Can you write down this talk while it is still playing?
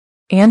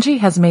Angie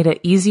has made it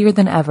easier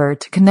than ever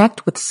to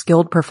connect with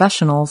skilled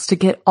professionals to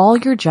get all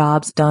your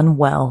jobs done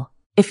well.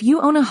 If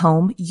you own a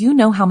home, you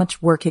know how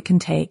much work it can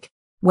take,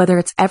 whether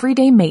it's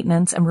everyday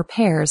maintenance and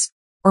repairs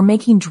or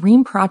making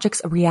dream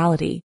projects a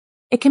reality.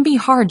 It can be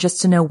hard just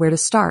to know where to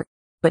start,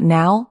 but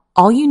now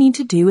all you need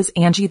to do is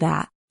Angie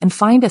that and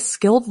find a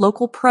skilled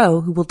local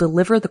pro who will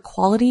deliver the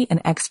quality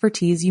and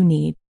expertise you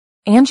need.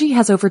 Angie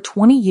has over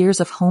 20 years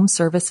of home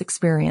service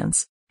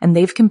experience, and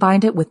they've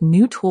combined it with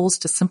new tools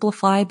to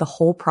simplify the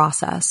whole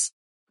process.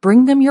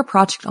 Bring them your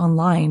project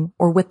online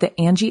or with the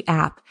Angie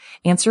app,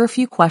 answer a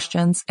few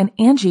questions, and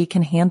Angie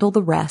can handle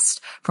the rest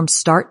from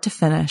start to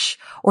finish,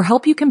 or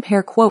help you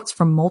compare quotes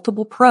from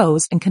multiple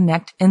pros and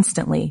connect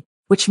instantly,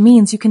 which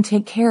means you can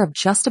take care of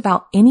just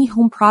about any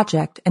home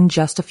project in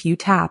just a few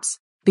taps.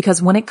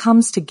 Because when it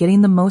comes to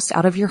getting the most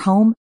out of your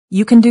home,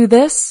 you can do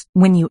this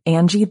when you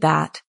Angie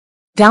that.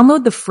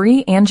 Download the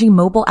free Angie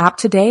mobile app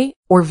today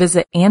or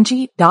visit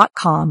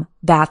Angie.com.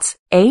 That's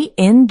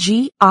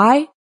ANGI.com.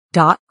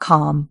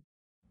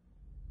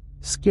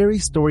 Scary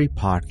Story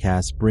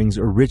Podcast brings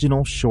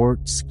original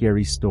short,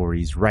 scary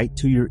stories right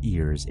to your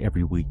ears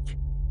every week.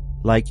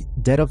 Like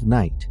Dead of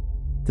Night,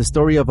 the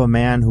story of a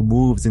man who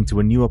moves into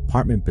a new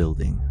apartment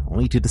building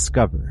only to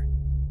discover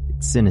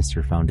its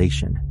sinister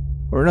foundation.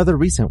 Or another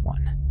recent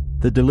one,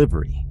 The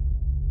Delivery,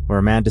 where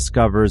a man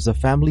discovers a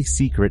family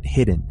secret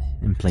hidden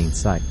in plain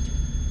sight.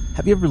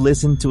 Have you ever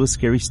listened to a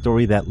scary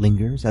story that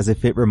lingers as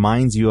if it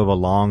reminds you of a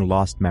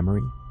long-lost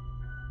memory?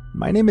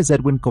 My name is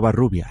Edwin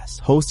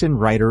Covarrubias, host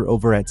and writer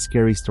over at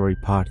Scary Story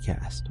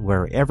Podcast,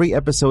 where every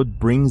episode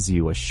brings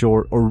you a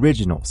short,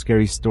 original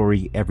scary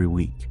story every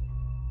week.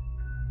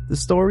 The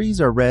stories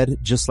are read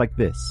just like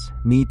this,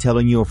 me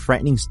telling you a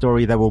frightening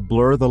story that will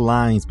blur the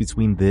lines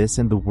between this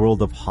and the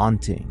world of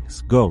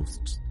hauntings,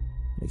 ghosts,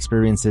 and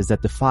experiences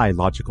that defy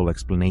logical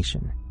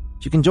explanation.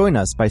 You can join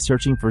us by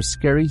searching for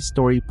Scary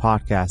Story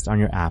Podcast on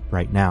your app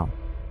right now.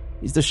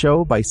 It's the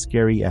show by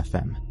Scary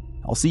FM.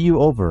 I'll see you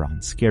over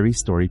on Scary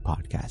Story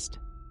Podcast.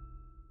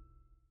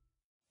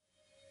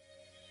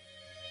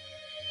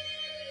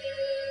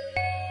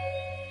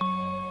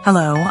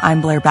 Hello,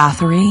 I'm Blair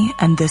Bathory,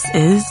 and this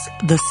is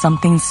the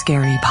Something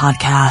Scary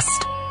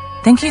Podcast.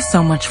 Thank you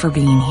so much for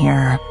being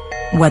here.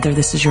 Whether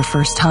this is your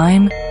first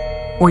time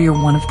or you're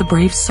one of the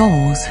brave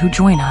souls who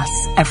join us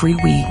every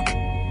week.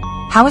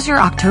 How is your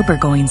October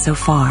going so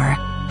far?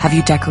 Have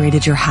you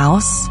decorated your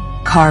house?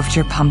 Carved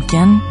your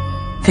pumpkin?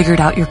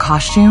 Figured out your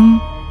costume?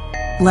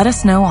 Let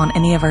us know on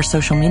any of our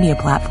social media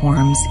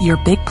platforms your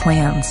big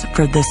plans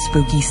for this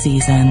spooky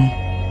season.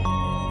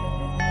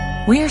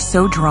 We are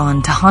so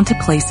drawn to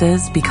haunted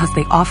places because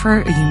they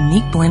offer a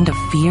unique blend of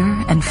fear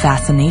and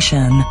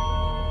fascination.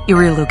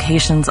 Eerie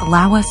locations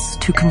allow us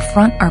to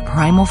confront our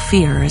primal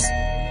fears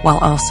while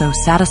also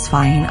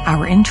satisfying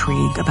our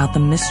intrigue about the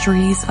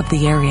mysteries of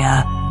the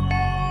area.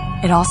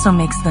 It also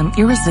makes them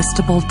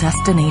irresistible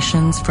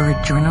destinations for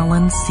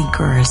adrenaline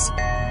seekers.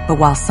 But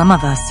while some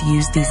of us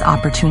use these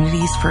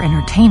opportunities for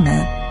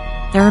entertainment,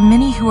 there are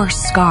many who are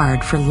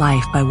scarred for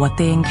life by what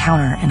they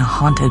encounter in a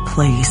haunted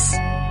place.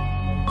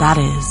 That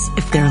is,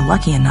 if they're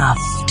lucky enough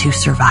to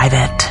survive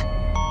it.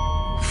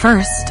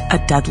 First, a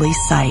deadly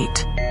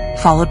sight,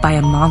 followed by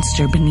a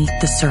monster beneath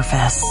the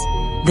surface.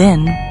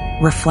 Then,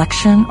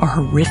 reflection or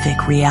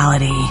horrific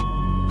reality.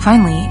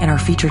 Finally, in our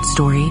featured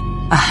story,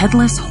 a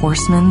headless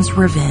horseman's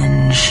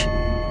revenge.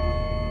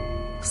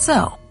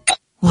 So,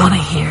 want to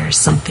hear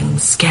something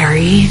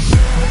scary?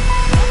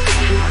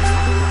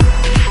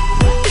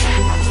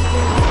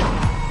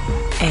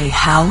 A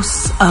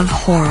House of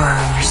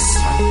Horrors.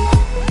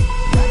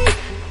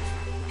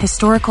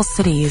 Historical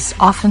cities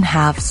often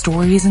have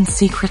stories and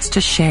secrets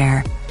to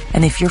share,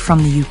 and if you're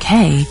from the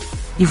UK,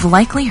 you've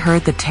likely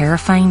heard the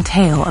terrifying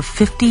tale of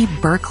 50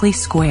 Berkeley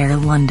Square,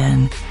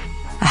 London,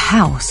 a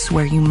house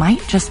where you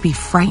might just be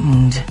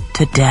frightened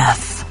to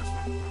death.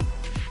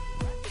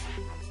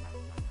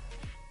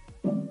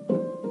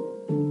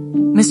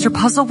 Mr.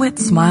 Puzzlewit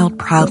smiled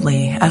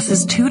proudly as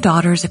his two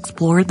daughters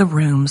explored the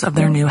rooms of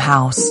their new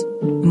house,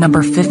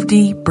 number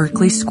 50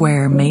 Berkeley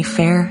Square,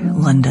 Mayfair,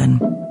 London.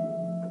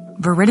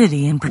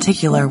 Veridity, in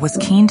particular, was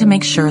keen to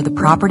make sure the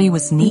property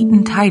was neat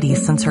and tidy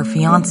since her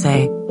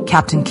fiancé,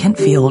 Captain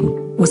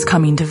Kentfield, was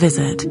coming to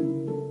visit.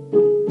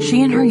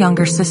 She and her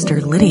younger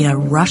sister, Lydia,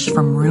 rushed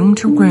from room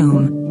to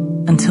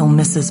room until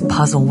Mrs.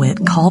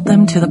 Puzzlewit called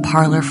them to the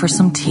parlor for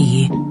some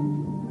tea.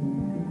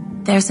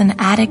 "There's an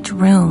attic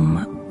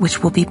room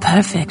which will be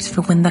perfect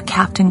for when the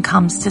captain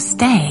comes to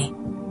stay,"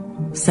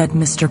 said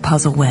Mr.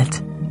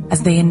 Puzzlewit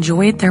as they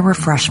enjoyed their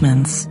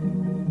refreshments.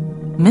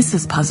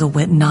 Mrs.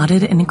 Puzzlewit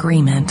nodded in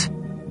agreement.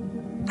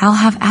 "I'll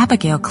have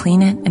Abigail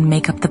clean it and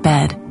make up the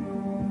bed.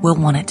 We'll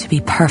want it to be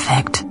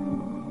perfect."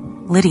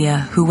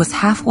 Lydia, who was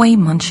halfway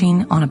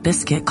munching on a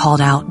biscuit, called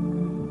out,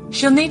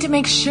 "She'll need to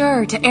make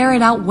sure to air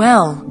it out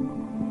well.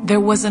 There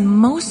was a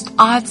most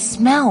odd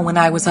smell when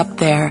I was up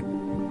there,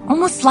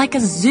 almost like a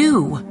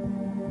zoo."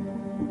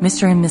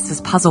 Mr. and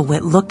Mrs.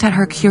 Puzzlewit looked at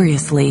her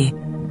curiously,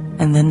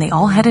 and then they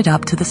all headed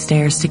up to the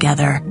stairs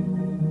together.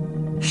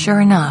 Sure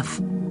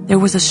enough, There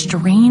was a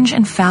strange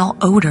and foul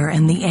odor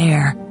in the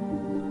air,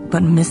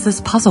 but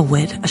Mrs.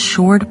 Puzzlewit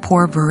assured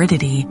poor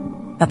Veridity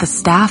that the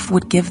staff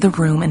would give the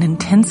room an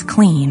intense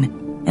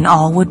clean and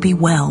all would be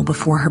well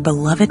before her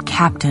beloved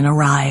captain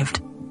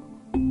arrived.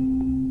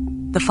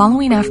 The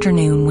following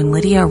afternoon, when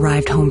Lydia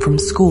arrived home from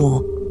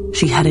school,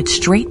 she headed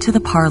straight to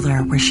the parlor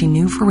where she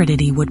knew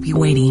Veridity would be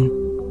waiting.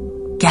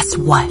 "Guess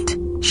what?"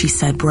 she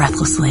said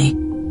breathlessly.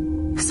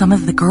 "Some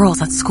of the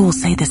girls at school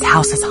say this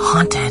house is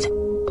haunted."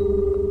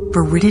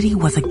 Veridity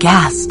was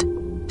aghast.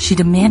 She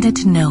demanded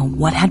to know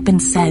what had been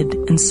said,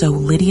 and so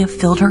Lydia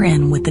filled her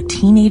in with the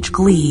teenage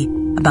glee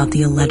about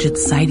the alleged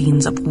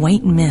sightings of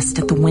white mist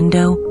at the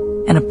window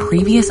and a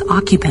previous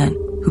occupant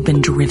who'd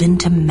been driven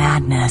to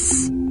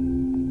madness.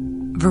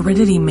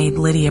 Veridity made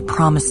Lydia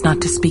promise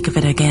not to speak of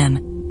it again,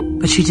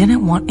 but she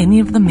didn't want any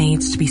of the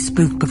maids to be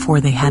spooked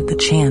before they had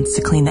the chance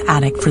to clean the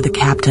attic for the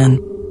captain.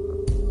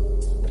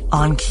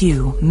 On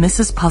cue,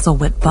 Mrs.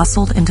 Puzzlewit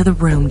bustled into the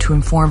room to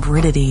inform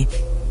Veridity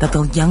that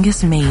the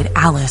youngest maid,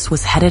 Alice,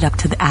 was headed up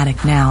to the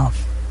attic now.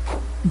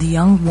 The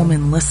young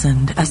woman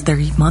listened as their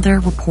mother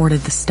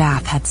reported the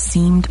staff had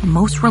seemed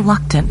most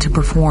reluctant to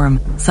perform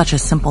such a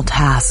simple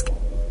task,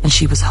 and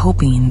she was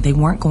hoping they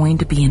weren't going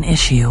to be an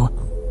issue.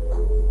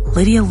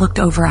 Lydia looked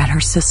over at her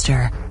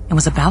sister and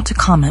was about to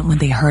comment when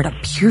they heard a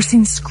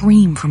piercing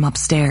scream from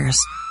upstairs.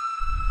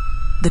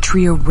 The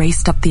trio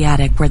raced up the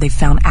attic where they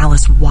found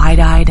Alice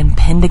wide-eyed and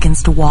pinned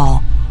against a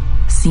wall,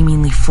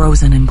 seemingly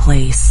frozen in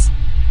place.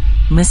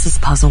 Mrs.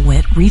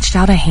 Puzzlewit reached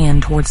out a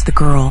hand towards the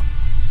girl,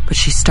 but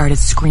she started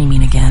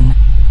screaming again.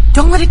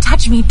 "Don't let it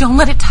touch me! Don't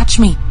let it touch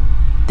me!"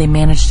 They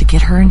managed to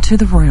get her into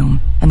the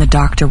room, and the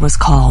doctor was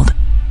called.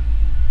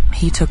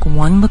 He took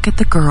one look at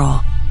the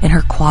girl in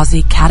her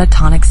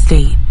quasi-catatonic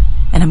state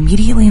and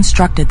immediately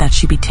instructed that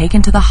she be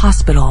taken to the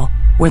hospital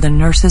where the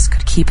nurses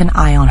could keep an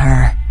eye on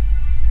her.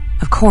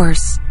 Of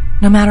course,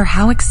 no matter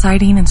how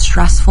exciting and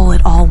stressful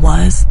it all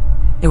was,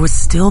 there was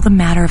still the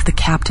matter of the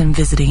captain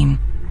visiting.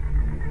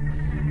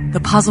 The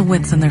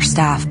Puzzlewits and their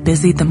staff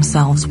busied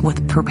themselves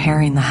with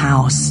preparing the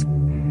house.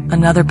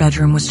 Another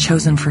bedroom was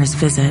chosen for his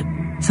visit,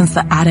 since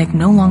the attic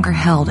no longer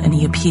held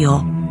any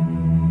appeal.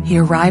 He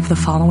arrived the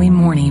following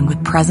morning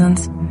with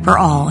presents for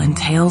all and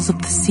tales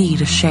of the sea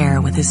to share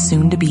with his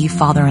soon-to-be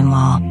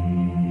father-in-law.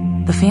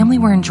 The family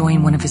were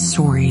enjoying one of his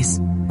stories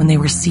when they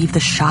received the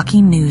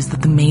shocking news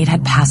that the maid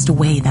had passed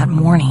away that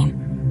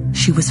morning.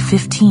 She was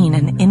 15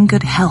 and in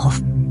good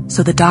health,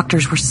 so the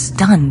doctors were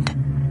stunned,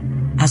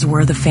 as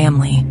were the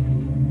family.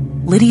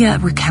 Lydia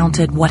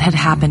recounted what had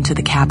happened to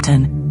the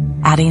captain,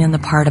 adding in the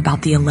part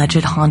about the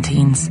alleged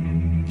hauntings.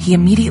 He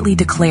immediately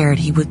declared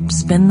he would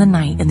spend the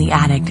night in the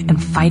attic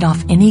and fight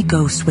off any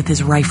ghosts with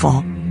his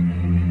rifle.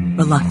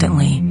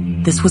 Reluctantly,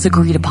 this was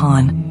agreed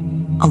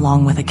upon,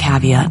 along with a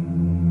caveat.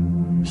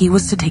 He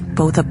was to take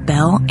both a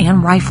bell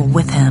and rifle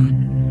with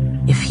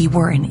him. If he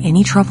were in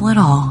any trouble at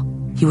all,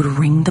 he would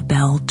ring the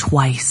bell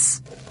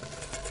twice.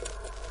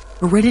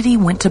 Veridity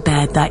went to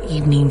bed that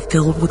evening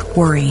filled with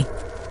worry.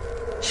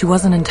 She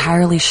wasn't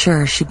entirely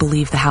sure she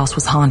believed the house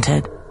was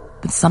haunted,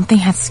 but something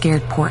had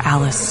scared poor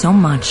Alice so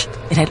much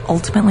it had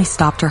ultimately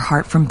stopped her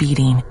heart from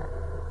beating.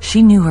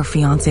 She knew her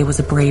fiancé was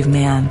a brave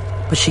man,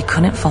 but she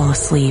couldn't fall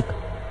asleep.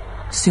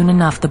 Soon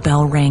enough, the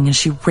bell rang and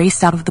she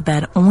raced out of the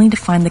bed only to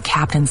find the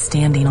captain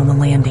standing on the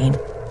landing,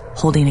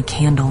 holding a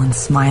candle and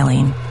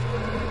smiling.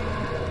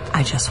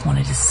 "I just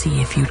wanted to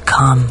see if you'd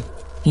come,"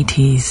 he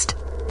teased.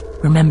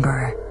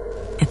 "Remember,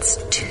 it's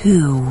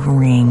 2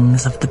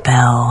 rings of the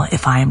bell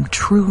if I am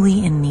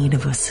truly in need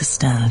of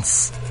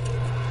assistance."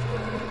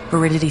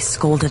 Veridity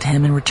scolded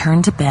him and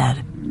returned to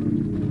bed.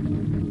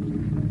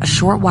 A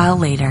short while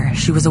later,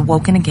 she was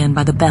awoken again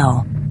by the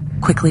bell,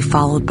 quickly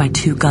followed by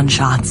 2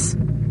 gunshots.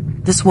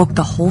 This woke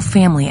the whole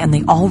family and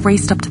they all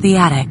raced up to the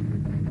attic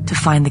to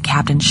find the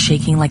captain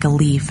shaking like a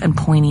leaf and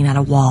pointing at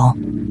a wall.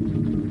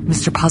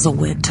 Mr.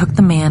 Puzzlewit took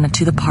the man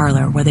to the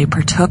parlor where they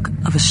partook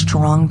of a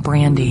strong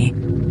brandy.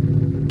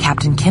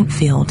 Captain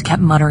Kentfield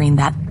kept muttering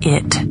that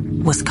it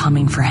was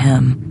coming for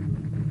him.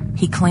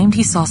 He claimed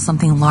he saw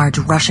something large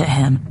rush at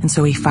him, and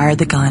so he fired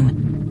the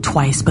gun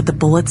twice, but the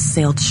bullets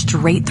sailed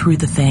straight through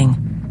the thing.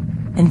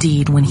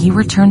 Indeed, when he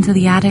returned to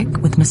the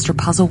attic with Mr.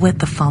 Puzzlewit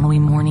the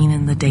following morning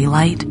in the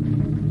daylight,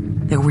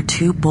 there were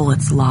 2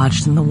 bullets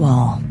lodged in the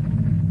wall.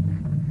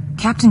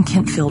 Captain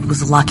Kentfield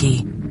was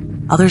lucky.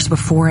 Others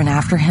before and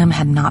after him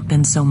had not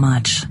been so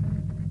much.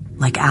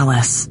 Like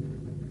Alice.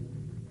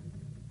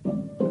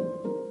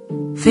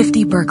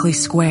 50 Berkeley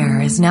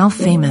Square is now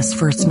famous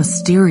for its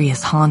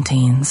mysterious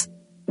hauntings,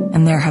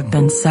 and there have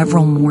been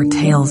several more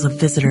tales of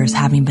visitors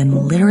having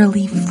been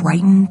literally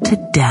frightened to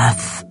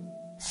death.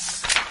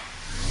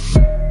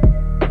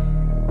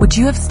 Would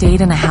you have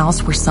stayed in a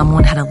house where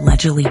someone had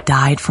allegedly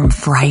died from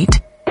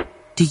fright?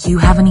 Do you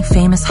have any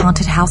famous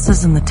haunted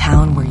houses in the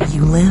town where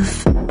you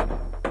live?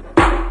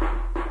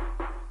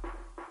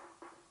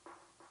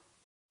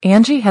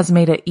 Angie has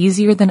made it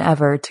easier than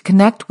ever to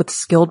connect with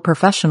skilled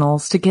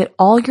professionals to get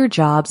all your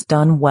jobs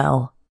done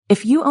well.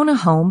 If you own a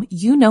home,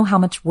 you know how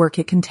much work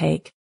it can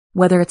take,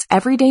 whether it's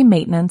everyday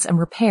maintenance and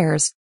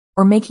repairs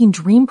or making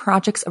dream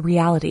projects a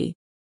reality.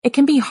 It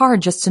can be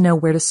hard just to know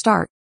where to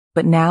start,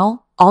 but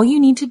now all you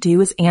need to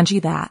do is Angie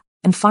that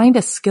and find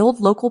a skilled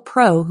local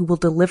pro who will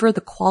deliver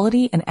the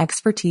quality and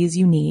expertise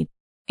you need.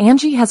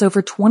 Angie has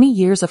over 20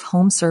 years of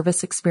home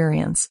service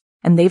experience,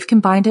 and they've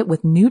combined it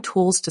with new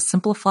tools to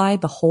simplify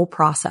the whole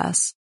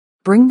process.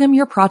 Bring them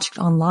your project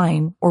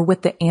online or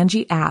with the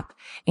Angie app,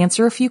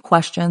 answer a few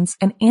questions,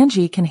 and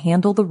Angie can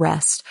handle the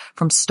rest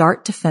from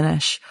start to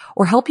finish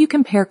or help you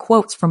compare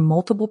quotes from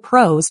multiple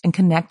pros and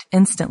connect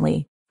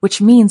instantly,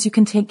 which means you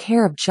can take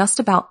care of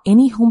just about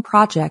any home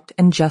project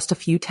in just a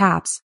few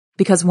taps.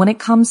 Because when it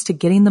comes to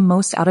getting the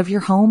most out of your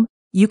home,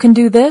 you can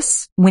do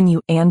this when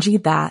you Angie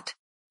that.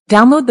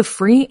 Download the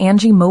free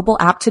Angie mobile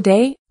app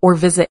today or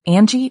visit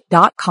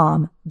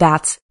Angie.com.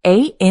 That's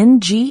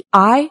ANGI.com.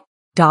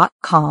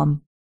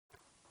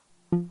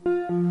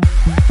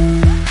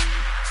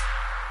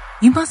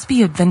 You must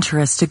be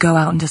adventurous to go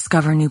out and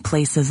discover new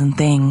places and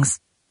things,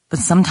 but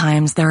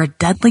sometimes there are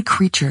deadly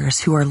creatures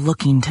who are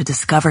looking to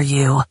discover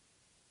you.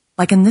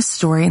 Like in this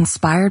story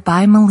inspired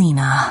by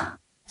Melina.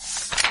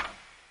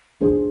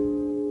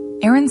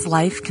 Aaron's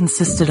life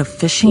consisted of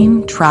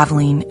fishing,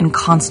 traveling, and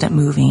constant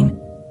moving.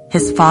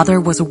 His father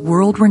was a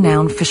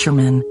world-renowned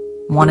fisherman,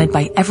 wanted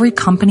by every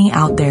company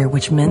out there,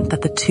 which meant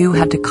that the two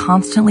had to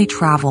constantly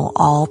travel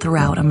all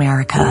throughout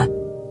America.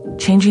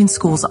 Changing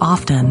schools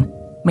often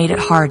made it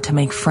hard to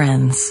make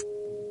friends.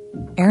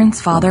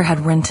 Aaron's father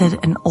had rented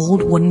an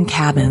old wooden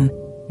cabin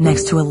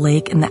next to a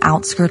lake in the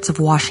outskirts of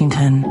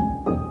Washington.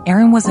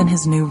 Aaron was in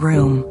his new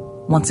room,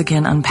 once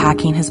again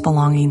unpacking his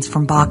belongings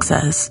from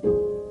boxes.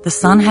 The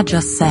sun had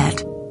just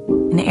set,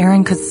 and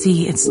Aaron could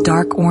see its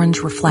dark orange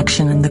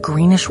reflection in the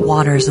greenish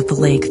waters of the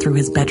lake through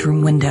his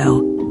bedroom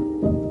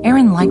window.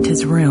 Aaron liked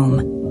his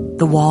room.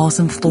 The walls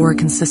and floor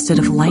consisted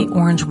of light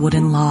orange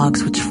wooden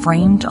logs which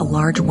framed a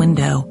large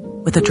window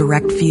with a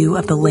direct view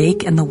of the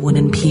lake and the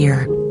wooden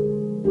pier.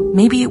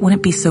 Maybe it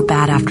wouldn't be so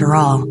bad after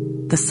all.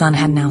 The sun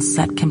had now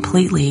set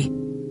completely,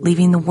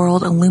 leaving the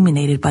world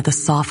illuminated by the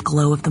soft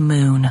glow of the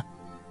moon.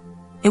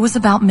 It was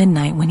about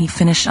midnight when he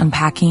finished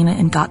unpacking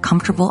and got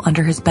comfortable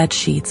under his bed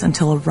sheets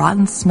until a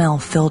rotten smell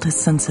filled his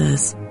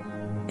senses.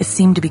 It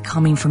seemed to be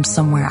coming from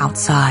somewhere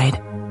outside.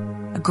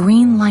 A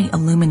green light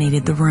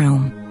illuminated the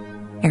room.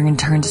 Aaron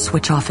turned to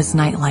switch off his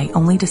nightlight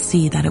only to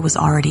see that it was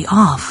already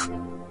off.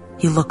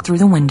 He looked through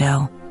the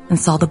window and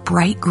saw the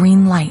bright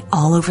green light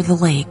all over the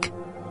lake,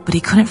 but he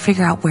couldn't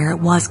figure out where it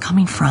was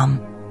coming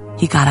from.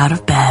 He got out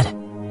of bed.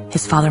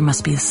 His father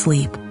must be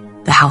asleep.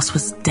 The house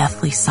was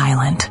deathly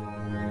silent.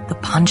 The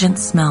pungent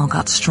smell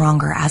got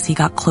stronger as he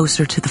got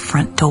closer to the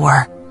front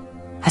door.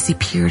 As he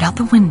peered out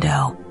the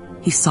window,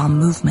 he saw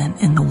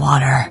movement in the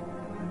water.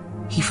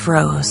 He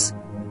froze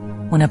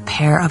when a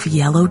pair of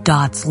yellow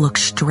dots looked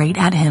straight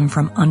at him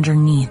from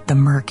underneath the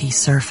murky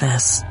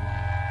surface.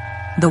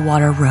 The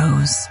water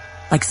rose,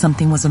 like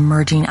something was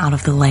emerging out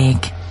of the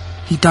lake.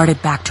 He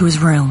darted back to his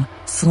room,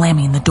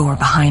 slamming the door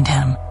behind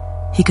him.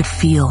 He could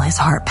feel his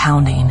heart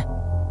pounding.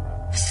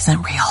 This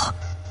isn't real,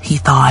 he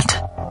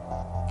thought.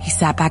 He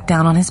sat back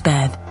down on his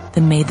bed,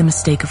 then made the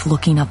mistake of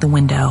looking out the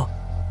window.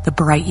 The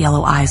bright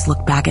yellow eyes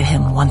looked back at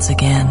him once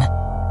again.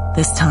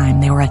 This time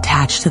they were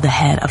attached to the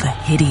head of a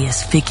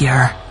hideous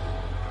figure.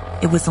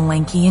 It was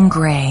lanky and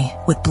gray,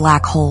 with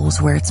black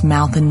holes where its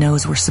mouth and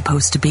nose were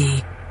supposed to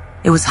be.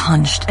 It was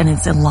hunched and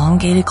its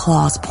elongated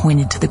claws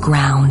pointed to the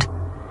ground.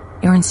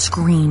 Aaron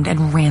screamed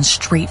and ran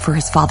straight for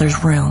his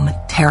father's room,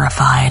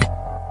 terrified.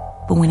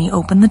 But when he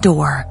opened the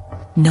door,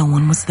 no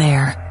one was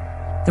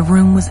there. The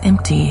room was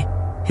empty.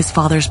 His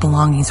father's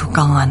belongings were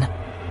gone.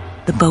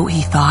 The boat,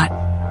 he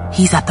thought.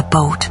 He's at the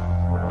boat.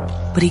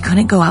 But he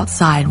couldn't go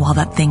outside while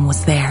that thing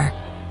was there,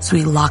 so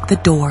he locked the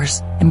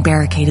doors and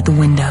barricaded the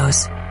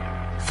windows.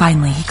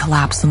 Finally, he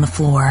collapsed on the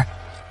floor,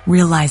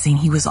 realizing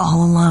he was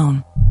all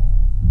alone.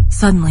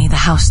 Suddenly, the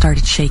house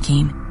started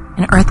shaking.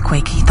 An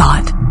earthquake, he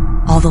thought.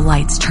 All the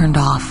lights turned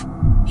off.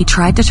 He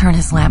tried to turn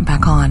his lamp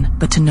back on,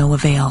 but to no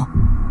avail.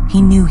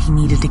 He knew he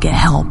needed to get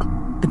help,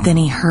 but then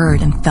he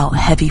heard and felt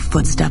heavy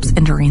footsteps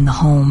entering the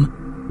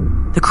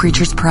home. The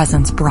creature's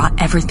presence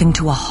brought everything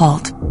to a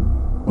halt,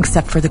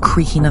 except for the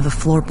creaking of the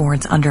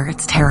floorboards under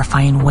its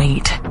terrifying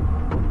weight.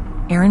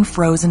 Aaron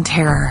froze in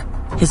terror,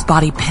 his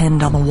body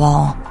pinned on the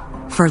wall,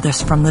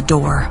 furthest from the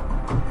door.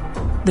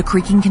 The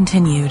creaking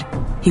continued.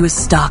 He was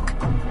stuck.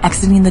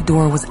 Exiting the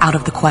door was out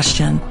of the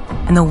question,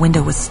 and the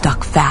window was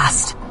stuck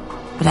fast.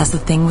 But as the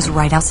thing was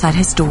right outside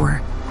his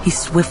door, he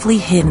swiftly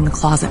hid in the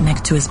closet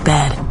next to his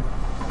bed.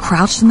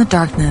 Crouched in the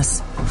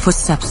darkness,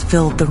 footsteps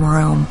filled the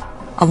room,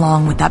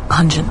 along with that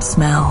pungent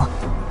smell.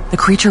 The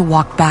creature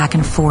walked back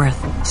and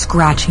forth,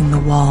 scratching the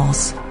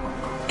walls.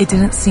 It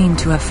didn't seem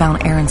to have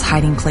found Aaron's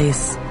hiding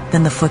place.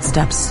 Then the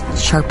footsteps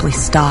sharply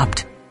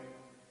stopped,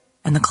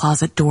 and the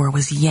closet door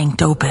was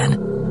yanked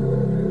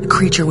open. The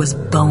creature was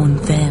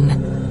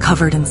bone-thin,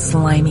 covered in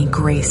slimy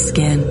gray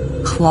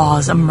skin.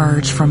 Claws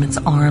emerged from its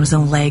arms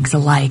and legs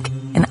alike,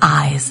 and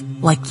eyes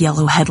like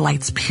yellow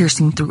headlights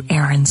piercing through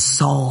Aaron's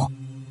soul.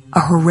 A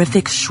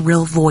horrific,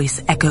 shrill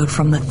voice echoed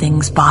from the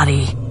thing's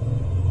body.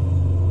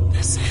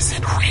 This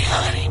isn't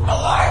real anymore.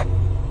 anymore.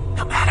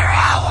 No matter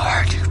how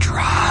hard you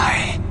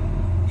try,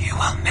 you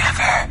will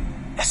never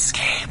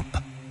escape.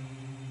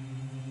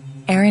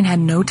 Aaron had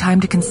no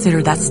time to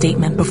consider that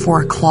statement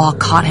before a claw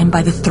caught him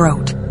by the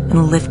throat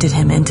and lifted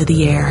him into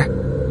the air.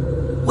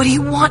 "What do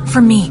you want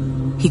from me?"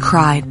 he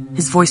cried,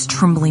 his voice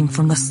trembling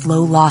from the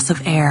slow loss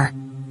of air.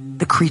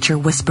 The creature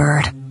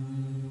whispered,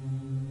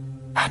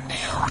 "A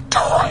new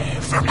toy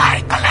for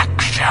my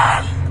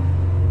collection."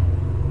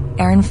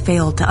 Aaron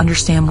failed to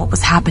understand what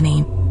was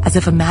happening, as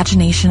if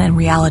imagination and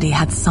reality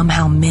had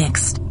somehow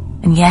mixed.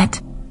 And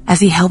yet, as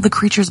he held the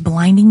creature's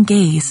blinding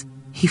gaze,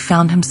 he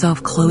found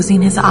himself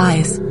closing his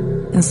eyes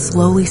and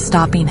slowly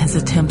stopping his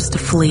attempts to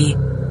flee.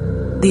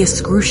 The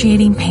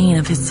excruciating pain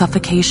of his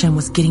suffocation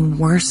was getting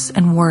worse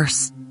and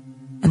worse,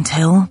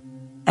 until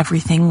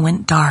everything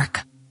went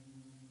dark.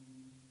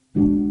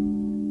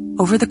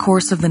 Over the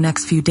course of the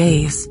next few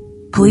days,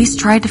 police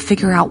tried to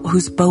figure out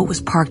whose boat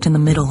was parked in the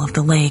middle of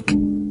the lake.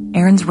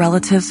 Aaron's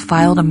relatives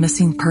filed a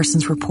missing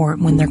persons report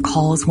when their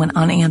calls went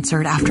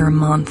unanswered after a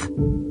month.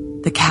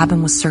 The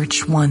cabin was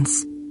searched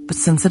once, but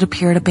since it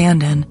appeared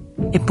abandoned,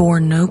 it bore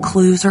no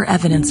clues or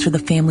evidence to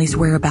the family's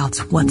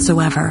whereabouts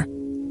whatsoever.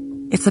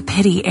 It's a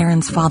pity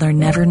Aaron's father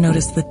never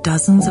noticed the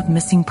dozens of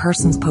missing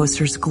persons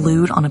posters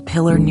glued on a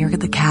pillar near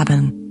the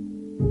cabin.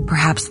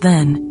 Perhaps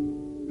then,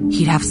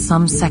 he'd have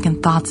some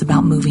second thoughts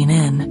about moving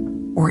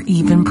in, or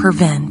even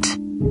prevent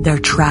their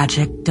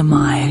tragic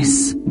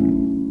demise.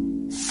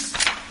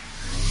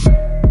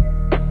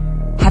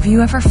 Have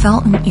you ever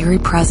felt an eerie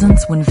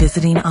presence when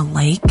visiting a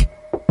lake?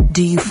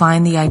 Do you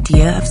find the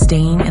idea of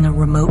staying in a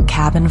remote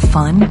cabin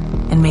fun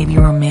and maybe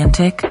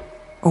romantic?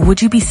 Or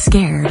would you be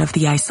scared of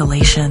the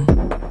isolation?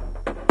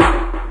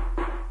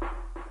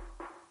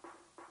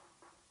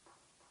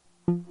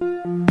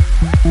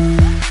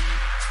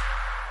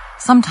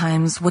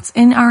 Sometimes what's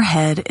in our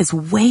head is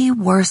way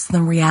worse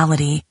than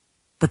reality,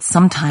 but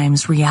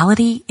sometimes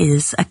reality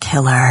is a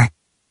killer.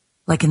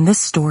 Like in this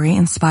story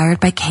inspired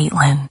by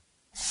Caitlin.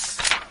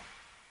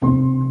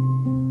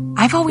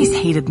 I've always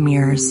hated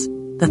mirrors.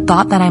 The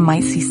thought that I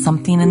might see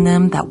something in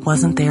them that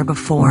wasn't there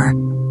before.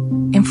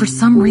 And for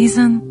some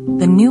reason,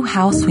 the new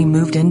house we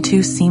moved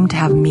into seemed to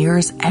have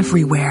mirrors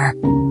everywhere.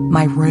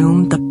 My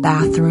room, the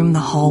bathroom, the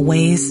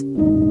hallways,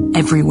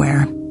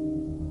 everywhere.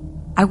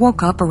 I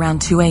woke up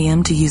around 2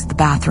 a.m. to use the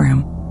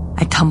bathroom.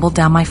 I tumbled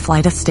down my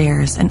flight of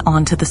stairs and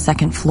onto the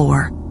second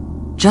floor.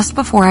 Just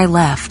before I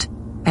left,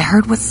 I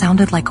heard what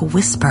sounded like a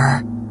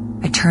whisper.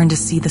 I turned to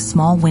see the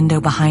small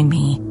window behind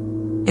me.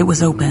 It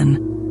was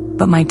open.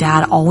 But my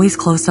dad always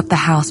closed up the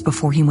house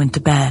before he went to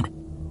bed.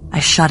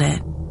 I shut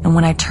it, and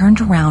when I turned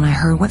around, I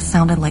heard what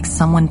sounded like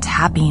someone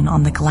tapping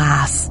on the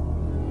glass.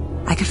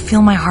 I could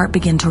feel my heart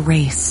begin to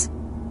race.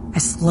 I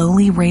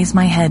slowly raised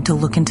my head to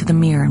look into the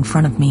mirror in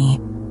front of me,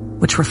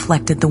 which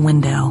reflected the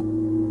window.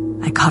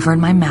 I covered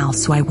my mouth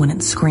so I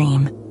wouldn't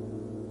scream.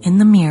 In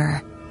the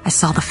mirror, I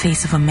saw the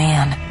face of a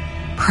man,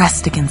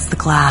 pressed against the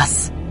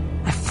glass.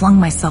 I flung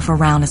myself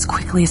around as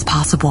quickly as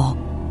possible,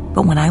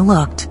 but when I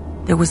looked,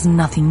 there was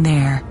nothing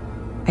there.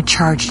 I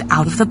charged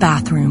out of the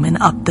bathroom and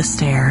up the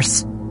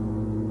stairs.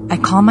 I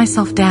calmed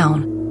myself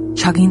down,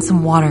 chugging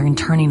some water and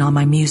turning on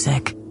my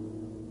music.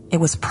 It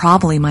was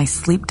probably my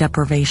sleep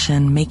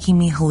deprivation making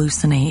me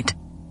hallucinate.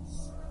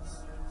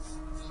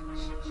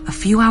 A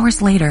few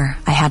hours later,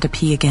 I had to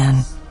pee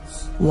again.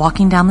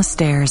 Walking down the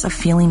stairs, a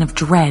feeling of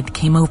dread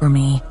came over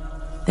me.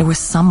 There was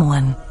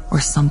someone or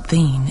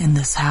something in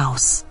this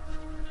house.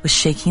 With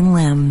shaking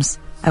limbs,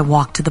 I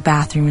walked to the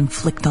bathroom and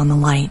flicked on the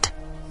light,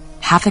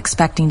 half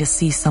expecting to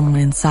see someone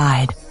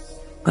inside.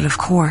 But of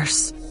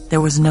course,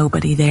 there was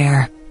nobody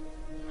there.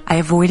 I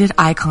avoided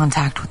eye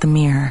contact with the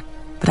mirror,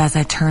 but as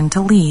I turned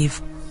to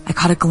leave, I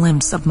caught a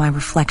glimpse of my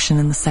reflection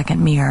in the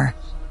second mirror,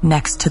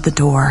 next to the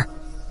door.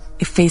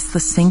 It faced the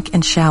sink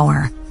and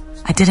shower.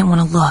 I didn't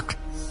want to look,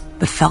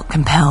 but felt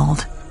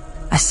compelled.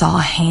 I saw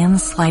a hand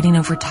sliding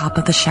over top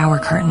of the shower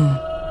curtain.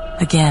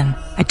 Again,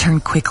 I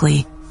turned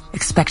quickly,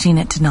 expecting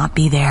it to not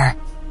be there,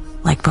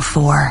 like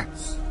before.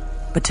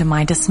 But to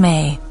my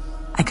dismay,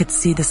 I could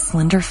see the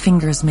slender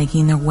fingers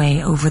making their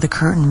way over the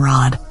curtain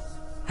rod.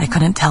 I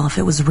couldn't tell if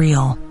it was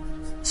real,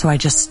 so I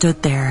just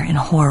stood there in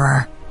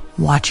horror,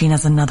 watching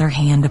as another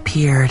hand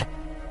appeared.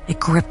 It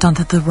gripped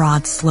onto the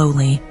rod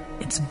slowly,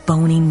 its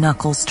bony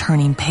knuckles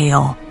turning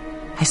pale.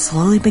 I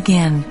slowly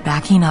began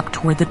backing up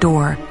toward the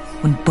door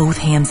when both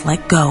hands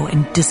let go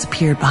and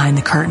disappeared behind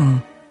the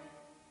curtain.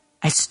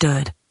 I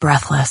stood,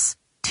 breathless,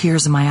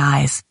 tears in my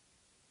eyes.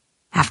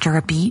 After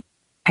a beat,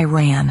 I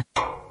ran.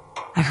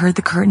 I heard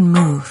the curtain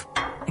move.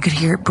 I could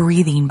hear it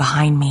breathing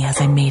behind me as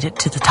I made it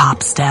to the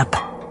top step.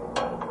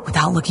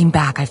 Without looking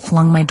back, I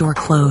flung my door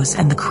closed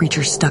and the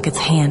creature stuck its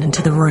hand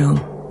into the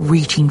room,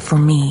 reaching for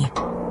me.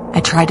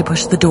 I tried to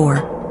push the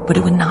door, but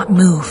it would not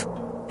move.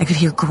 I could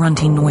hear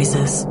grunting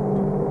noises.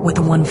 With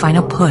one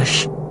final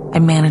push, I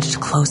managed to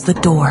close the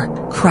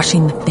door,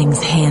 crushing the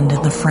thing's hand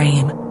in the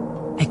frame.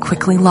 I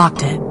quickly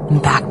locked it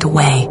and backed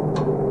away.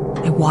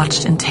 I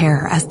watched in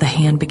terror as the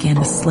hand began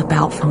to slip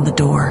out from the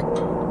door,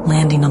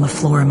 landing on the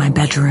floor in my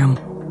bedroom.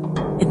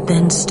 It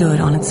then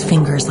stood on its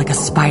fingers like a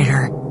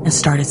spider and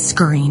started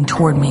scurrying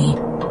toward me.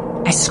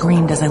 I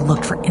screamed as I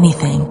looked for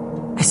anything.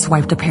 I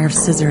swiped a pair of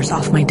scissors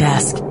off my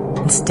desk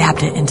and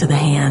stabbed it into the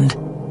hand.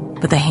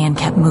 But the hand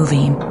kept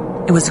moving.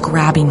 It was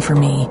grabbing for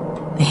me,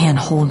 the hand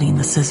holding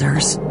the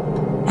scissors.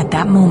 At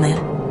that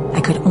moment,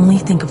 I could only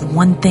think of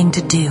one thing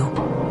to do.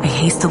 I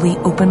hastily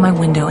opened my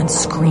window and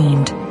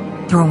screamed,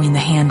 throwing the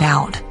hand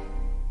out.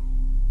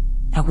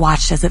 I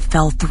watched as it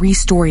fell 3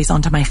 stories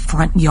onto my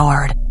front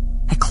yard.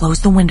 I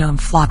closed the window and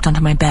flopped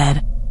onto my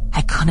bed.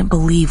 I couldn't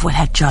believe what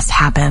had just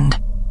happened.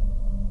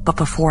 But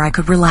before I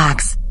could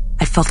relax,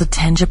 I felt a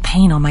tinge of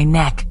pain on my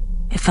neck.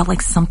 It felt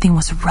like something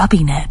was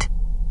rubbing it.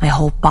 My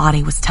whole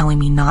body was telling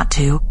me not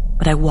to,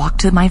 but I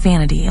walked to my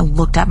vanity and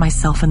looked at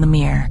myself in the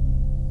mirror.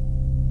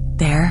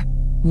 There,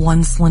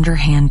 one slender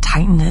hand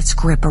tightened its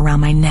grip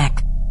around my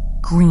neck.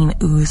 Green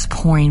ooze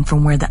pouring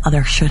from where the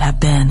other should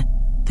have been.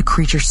 The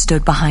creature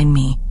stood behind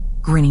me,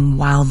 grinning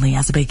wildly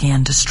as it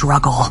began to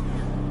struggle.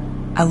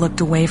 I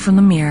looked away from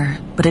the mirror,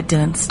 but it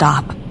didn't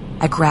stop.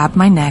 I grabbed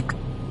my neck,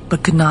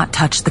 but could not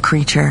touch the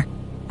creature.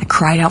 I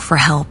cried out for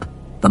help,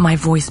 but my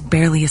voice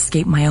barely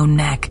escaped my own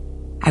neck.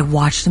 I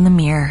watched in the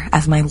mirror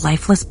as my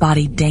lifeless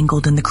body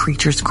dangled in the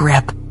creature's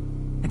grip.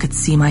 I could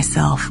see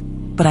myself,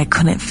 but I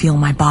couldn't feel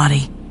my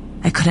body.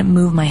 I couldn't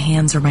move my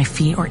hands or my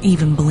feet or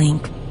even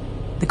blink.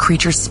 The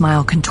creature's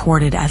smile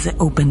contorted as it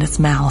opened its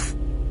mouth.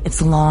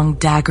 Its long,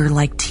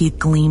 dagger-like teeth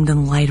gleamed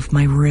in the light of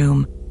my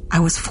room. I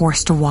was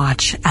forced to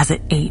watch as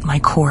it ate my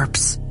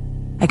corpse.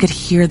 I could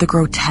hear the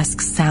grotesque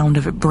sound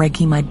of it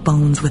breaking my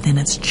bones within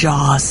its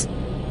jaws.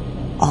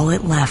 All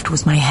it left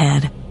was my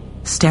head,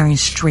 staring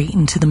straight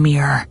into the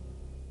mirror.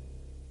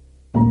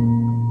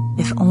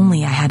 If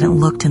only I hadn't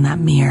looked in that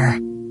mirror.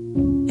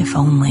 If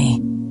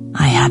only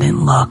I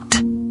hadn't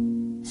looked.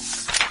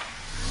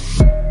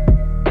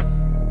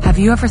 Have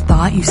you ever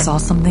thought you saw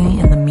something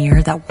in the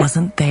mirror that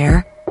wasn't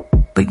there,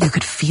 but you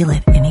could feel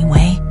it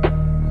anyway?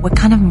 What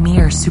kind of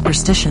mirror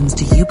superstitions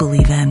do you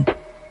believe in?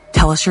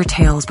 Tell us your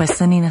tales by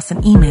sending us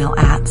an email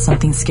at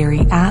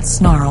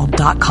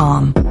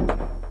somethingscary@snarled.com.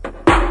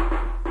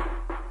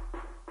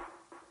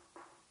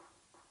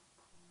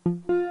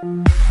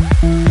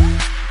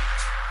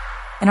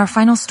 In our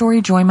final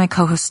story, join my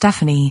co-host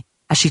Stephanie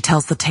as she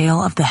tells the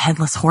tale of the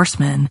Headless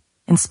Horseman,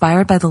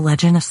 inspired by the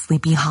legend of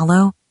Sleepy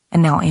Hollow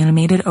and now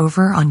animated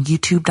over on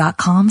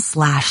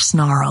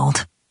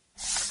youtube.com/snarled.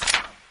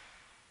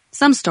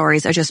 Some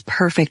stories are just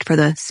perfect for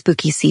the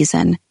spooky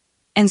season,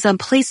 and some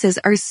places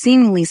are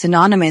seemingly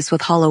synonymous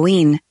with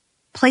Halloween,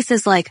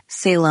 places like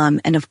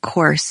Salem and, of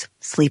course,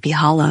 Sleepy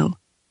Hollow.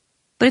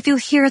 But if you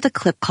hear the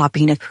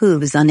clip-clopping of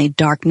hooves on a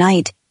dark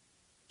night,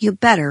 you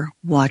better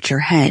watch your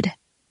head.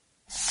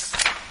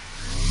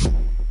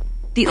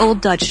 The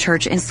old Dutch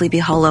church in Sleepy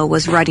Hollow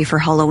was ready for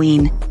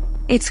Halloween.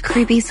 Its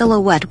creepy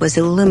silhouette was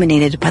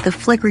illuminated by the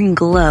flickering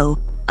glow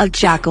of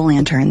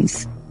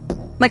jack-o'-lanterns.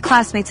 My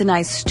classmates and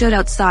I stood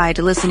outside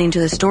listening to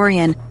the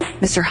historian,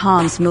 Mr.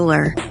 Hans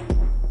Muller.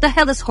 The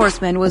Headless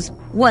Horseman was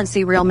once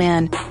a real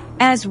man,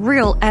 as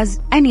real as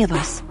any of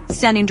us,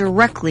 standing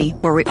directly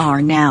where we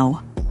are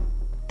now.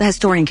 The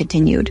historian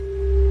continued.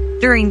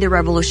 During the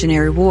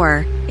Revolutionary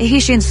War, a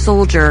Haitian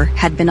soldier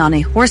had been on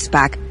a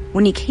horseback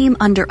when he came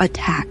under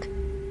attack.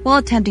 While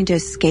attempting to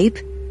escape,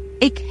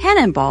 a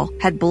cannonball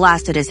had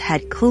blasted his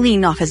head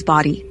clean off his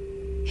body.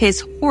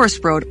 His horse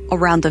rode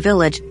around the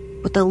village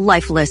with the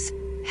lifeless,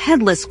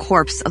 headless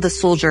corpse of the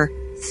soldier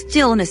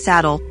still in his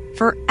saddle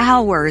for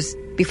hours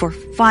before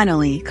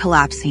finally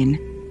collapsing.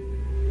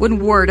 When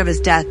word of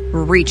his death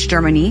reached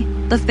Germany,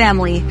 the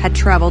family had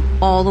traveled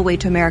all the way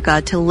to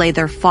America to lay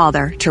their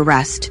father to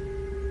rest.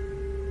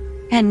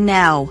 And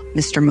now,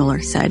 Mr.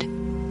 Muller said,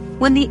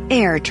 when the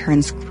air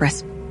turns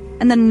crisp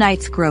and the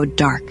nights grow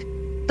dark,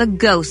 the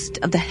ghost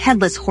of the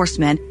Headless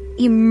Horseman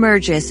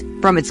emerges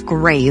from its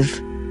grave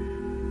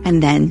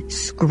and then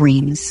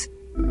screams.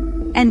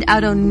 And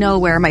out of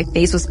nowhere, my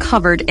face was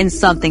covered in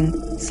something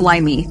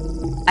slimy.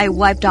 I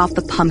wiped off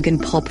the pumpkin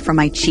pulp from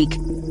my cheek.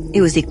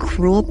 It was a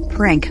cruel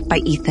prank by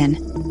Ethan,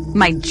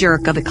 my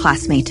jerk of a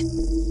classmate.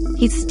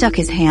 He stuck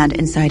his hand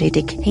inside a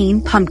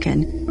decaying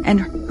pumpkin and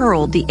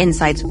hurled the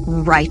insides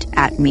right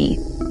at me.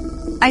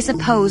 I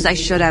suppose I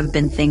should have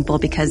been thankful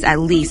because at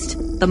least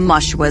the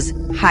mush was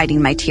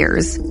hiding my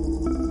tears.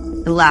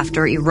 The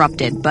laughter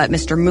erupted, but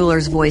Mr.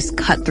 Muller's voice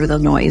cut through the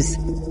noise.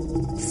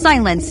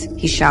 "Silence!"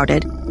 he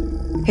shouted.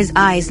 His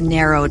eyes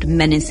narrowed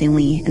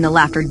menacingly and the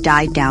laughter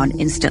died down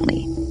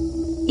instantly.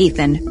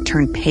 Ethan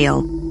turned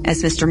pale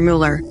as Mr.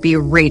 Muller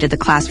berated the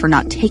class for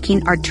not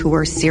taking our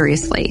tour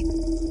seriously,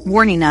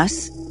 warning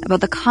us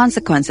about the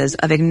consequences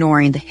of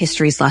ignoring the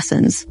history's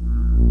lessons.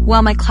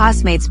 While my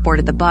classmates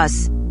boarded the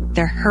bus,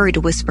 their hurried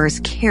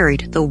whispers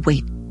carried the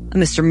weight of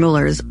Mr.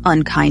 Muller's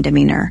unkind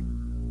demeanor.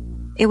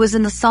 It was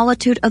in the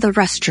solitude of the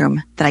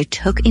restroom that I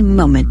took a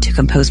moment to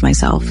compose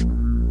myself,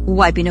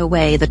 wiping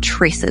away the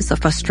traces of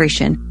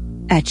frustration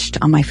etched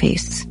on my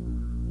face.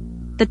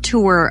 The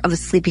tour of the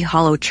Sleepy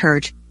Hollow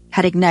Church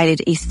had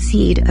ignited a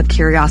seed of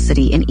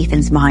curiosity in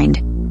Ethan's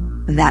mind.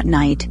 That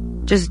night,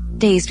 just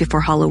days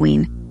before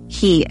Halloween,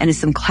 he and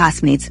some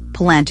classmates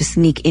planned to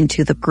sneak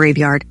into the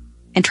graveyard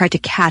and try to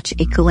catch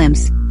a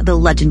glimpse of the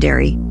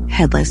legendary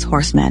Headless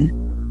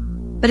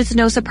Horseman. But it's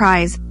no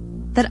surprise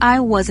that I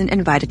wasn't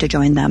invited to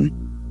join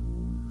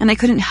them, and I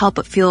couldn't help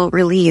but feel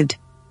relieved.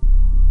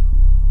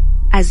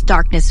 As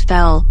darkness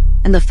fell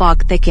and the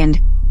fog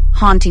thickened,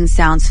 haunting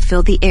sounds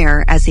filled the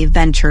air as they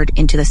ventured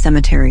into the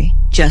cemetery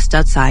just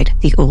outside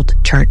the old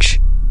church.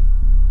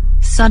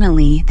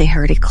 Suddenly, they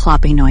heard a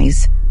clopping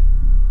noise.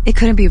 It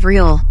couldn't be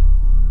real,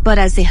 but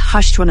as they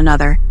hushed one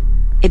another,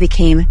 it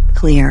became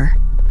clear.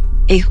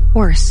 A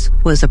horse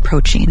was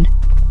approaching.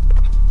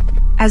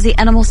 As the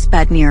animal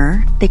sped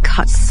nearer, they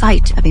caught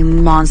sight of a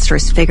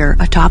monstrous figure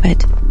atop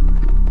it.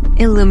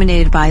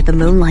 Illuminated by the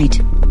moonlight,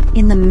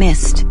 in the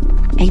mist,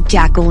 a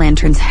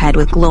jack-o'-lantern's head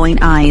with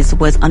glowing eyes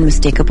was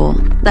unmistakable.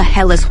 The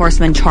Headless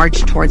Horseman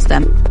charged towards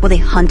them with a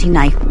hunting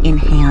knife in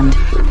hand.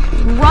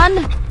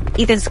 "Run!"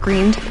 Ethan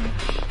screamed.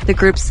 The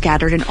group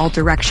scattered in all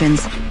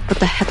directions, but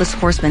the Headless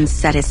Horseman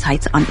set his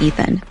sights on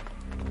Ethan.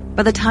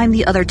 By the time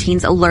the other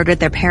teens alerted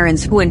their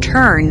parents, who in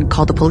turn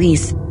called the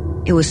police,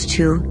 it was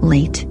too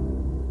late.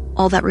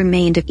 All that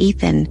remained of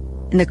Ethan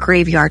in the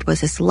graveyard was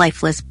his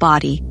lifeless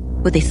body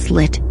with a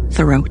slit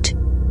throat.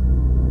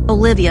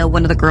 Olivia,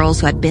 one of the girls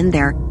who had been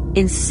there,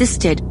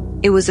 insisted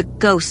it was a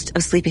ghost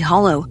of Sleepy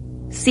Hollow,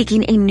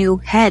 seeking a new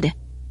head.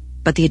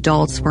 But the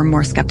adults were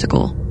more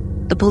skeptical.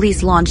 The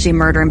police launched a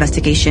murder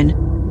investigation.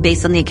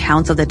 Based on the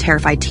accounts of the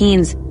terrified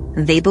teens,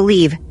 they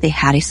believe they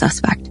had a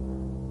suspect.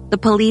 The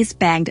police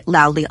banged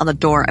loudly on the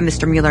door of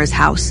Mr. Mueller's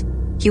house.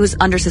 He was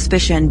under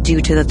suspicion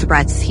due to the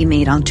threats he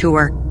made on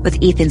tour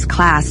with Ethan's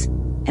class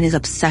and his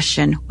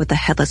obsession with the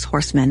Headless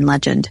Horseman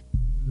legend.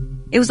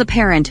 It was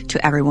apparent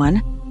to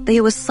everyone that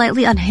he was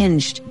slightly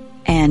unhinged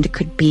and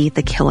could be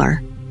the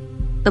killer.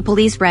 The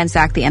police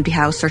ransacked the empty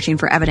house searching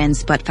for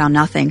evidence but found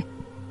nothing.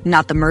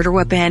 Not the murder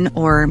weapon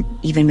or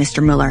even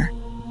Mr. Mueller.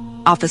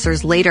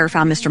 Officers later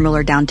found Mr.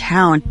 Mueller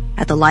downtown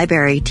at the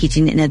library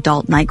teaching an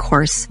adult night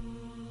course.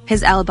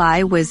 His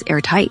alibi was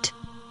airtight,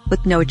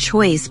 with no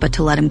choice but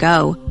to let him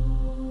go.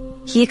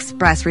 He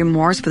expressed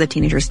remorse for the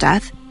teenager's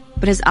death,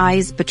 but his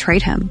eyes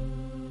betrayed him,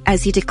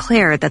 as he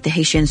declared that the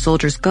Haitian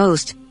soldier's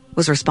ghost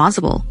was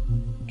responsible,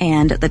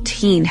 and the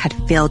teen had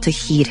failed to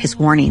heed his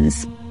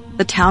warnings.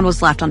 The town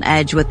was left on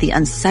edge with the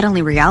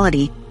unsettling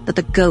reality that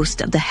the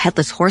ghost of the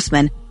Headless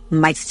Horseman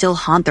might still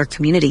haunt their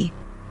community.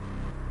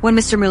 When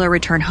Mr. Mueller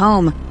returned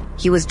home,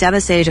 he was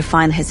devastated to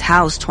find his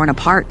house torn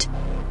apart.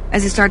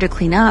 As he started to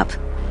clean up,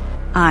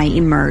 I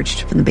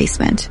emerged from the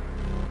basement,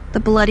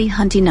 the bloody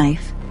hunting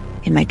knife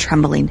in my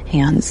trembling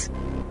hands.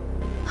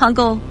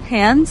 "Uncle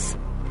Hans?"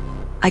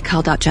 I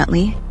called out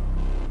gently.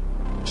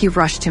 He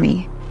rushed to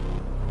me.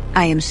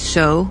 "I am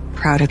so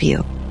proud of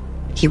you,"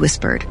 he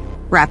whispered,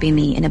 wrapping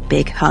me in a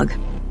big hug.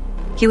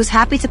 He was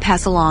happy to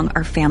pass along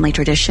our family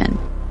tradition,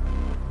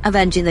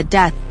 avenging the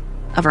death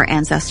of our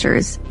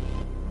ancestors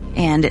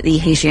and the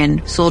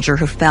Haitian soldier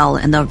who fell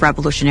in the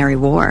Revolutionary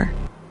War.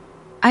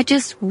 I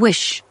just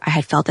wish I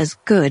had felt as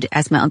good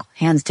as my Uncle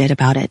Hans did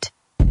about it.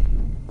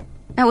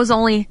 I was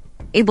only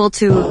able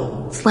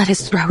to slit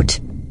his throat,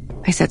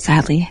 I said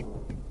sadly.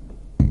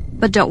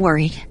 But don't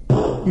worry,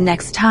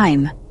 next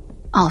time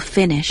I'll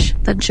finish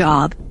the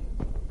job.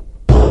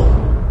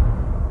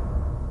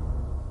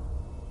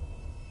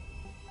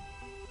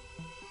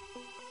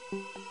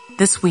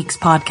 This week's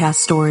podcast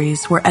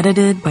stories were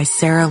edited by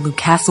Sarah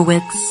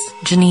Lukasiewicz,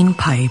 Janine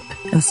Pipe,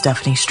 and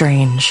Stephanie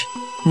Strange.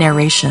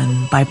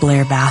 Narration by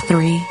Blair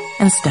Bathory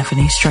and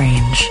Stephanie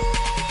Strange.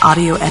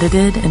 Audio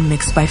edited and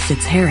mixed by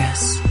Fitz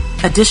Harris.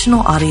 Additional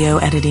audio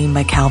editing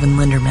by Calvin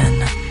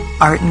Linderman.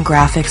 Art and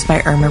graphics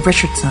by Irma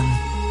Richardson.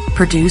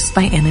 Produced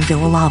by Anna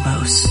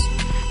Villalobos.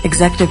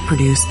 Executive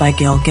produced by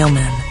Gail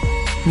Gilman.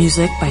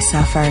 Music by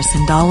Sapphire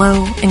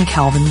Sindalo and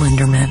Calvin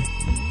Linderman.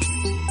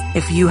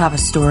 If you have a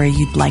story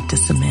you'd like to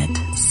submit,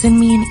 send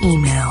me an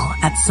email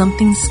at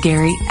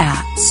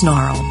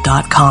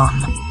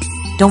somethingscary@snarled.com.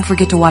 Don't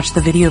forget to watch the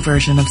video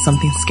version of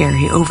Something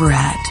Scary over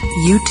at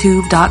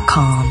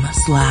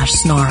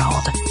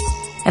youtube.com/snarled.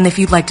 And if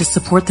you'd like to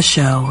support the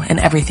show and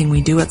everything we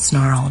do at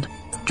Snarled,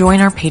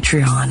 join our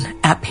Patreon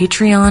at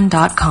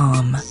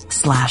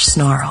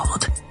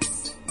patreon.com/snarled.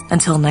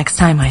 Until next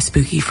time, my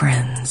spooky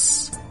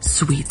friends,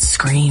 sweet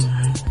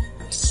screams.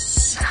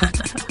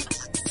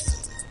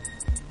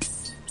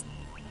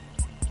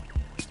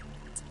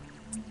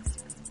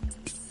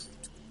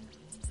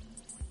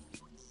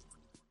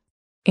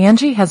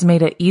 Angie has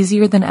made it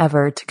easier than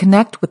ever to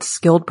connect with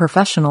skilled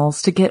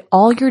professionals to get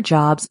all your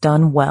jobs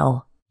done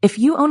well. If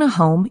you own a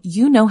home,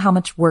 you know how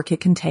much work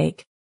it can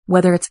take,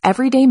 whether it's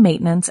everyday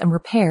maintenance and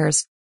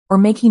repairs or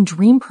making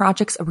dream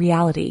projects a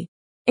reality.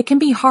 It can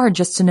be hard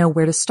just to know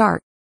where to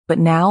start, but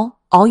now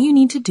all you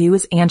need to do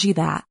is Angie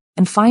that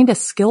and find a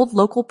skilled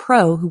local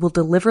pro who will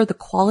deliver the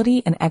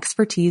quality and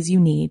expertise you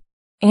need.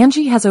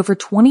 Angie has over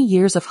 20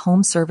 years of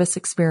home service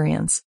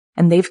experience,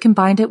 and they've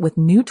combined it with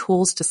new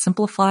tools to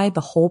simplify the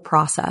whole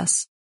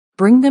process.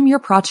 Bring them your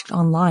project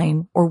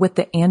online or with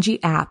the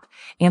Angie app.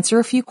 Answer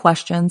a few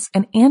questions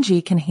and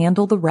Angie can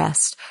handle the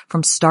rest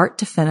from start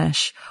to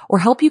finish or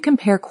help you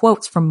compare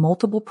quotes from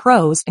multiple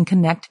pros and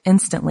connect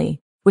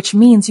instantly, which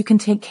means you can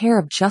take care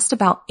of just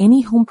about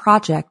any home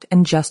project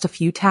in just a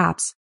few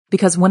taps.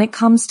 Because when it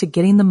comes to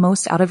getting the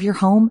most out of your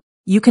home,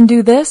 you can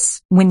do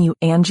this when you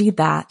Angie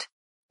that.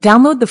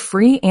 Download the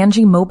free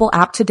Angie mobile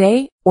app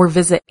today or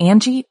visit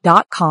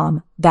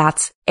Angie.com.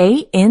 That's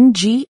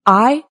ANGI.com.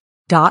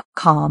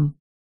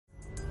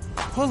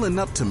 Pulling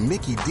up to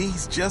Mickey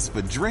D's just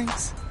for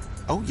drinks?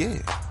 Oh yeah,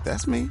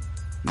 that's me.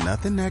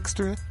 Nothing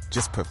extra,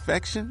 just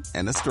perfection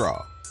and a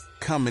straw.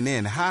 Coming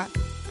in hot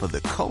for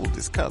the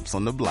coldest cups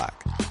on the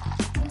block.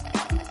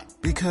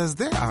 Because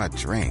there are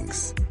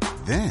drinks.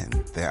 Then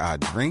there are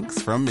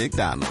drinks from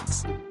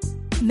McDonald's.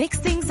 Mix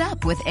things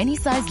up with any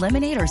size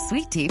lemonade or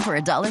sweet tea for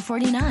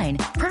 $1.49.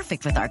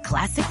 Perfect with our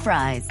classic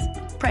fries.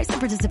 Price and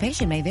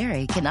participation may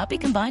vary. Cannot be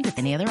combined with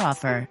any other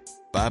offer.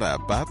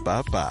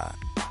 Ba-da-ba-ba-ba.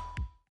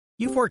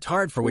 You've worked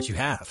hard for what you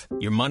have.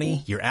 Your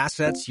money, your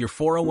assets, your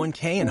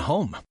 401k, and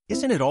home.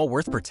 Isn't it all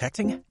worth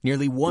protecting?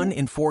 Nearly 1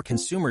 in 4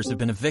 consumers have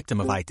been a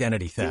victim of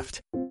identity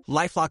theft.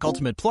 LifeLock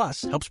Ultimate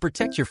Plus helps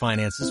protect your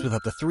finances with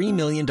up to $3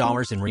 million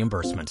in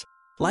reimbursement.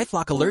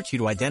 LifeLock alerts you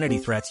to identity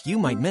threats you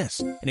might miss.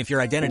 And if your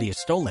identity is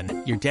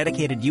stolen, your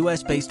dedicated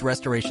U.S.-based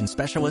restoration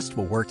specialist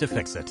will work to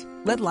fix it.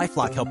 Let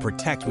LifeLock help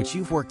protect what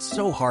you've worked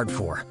so hard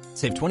for.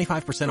 Save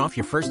 25% off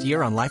your first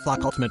year on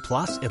LifeLock Ultimate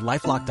Plus at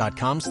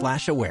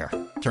LifeLock.com/aware.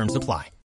 Terms apply.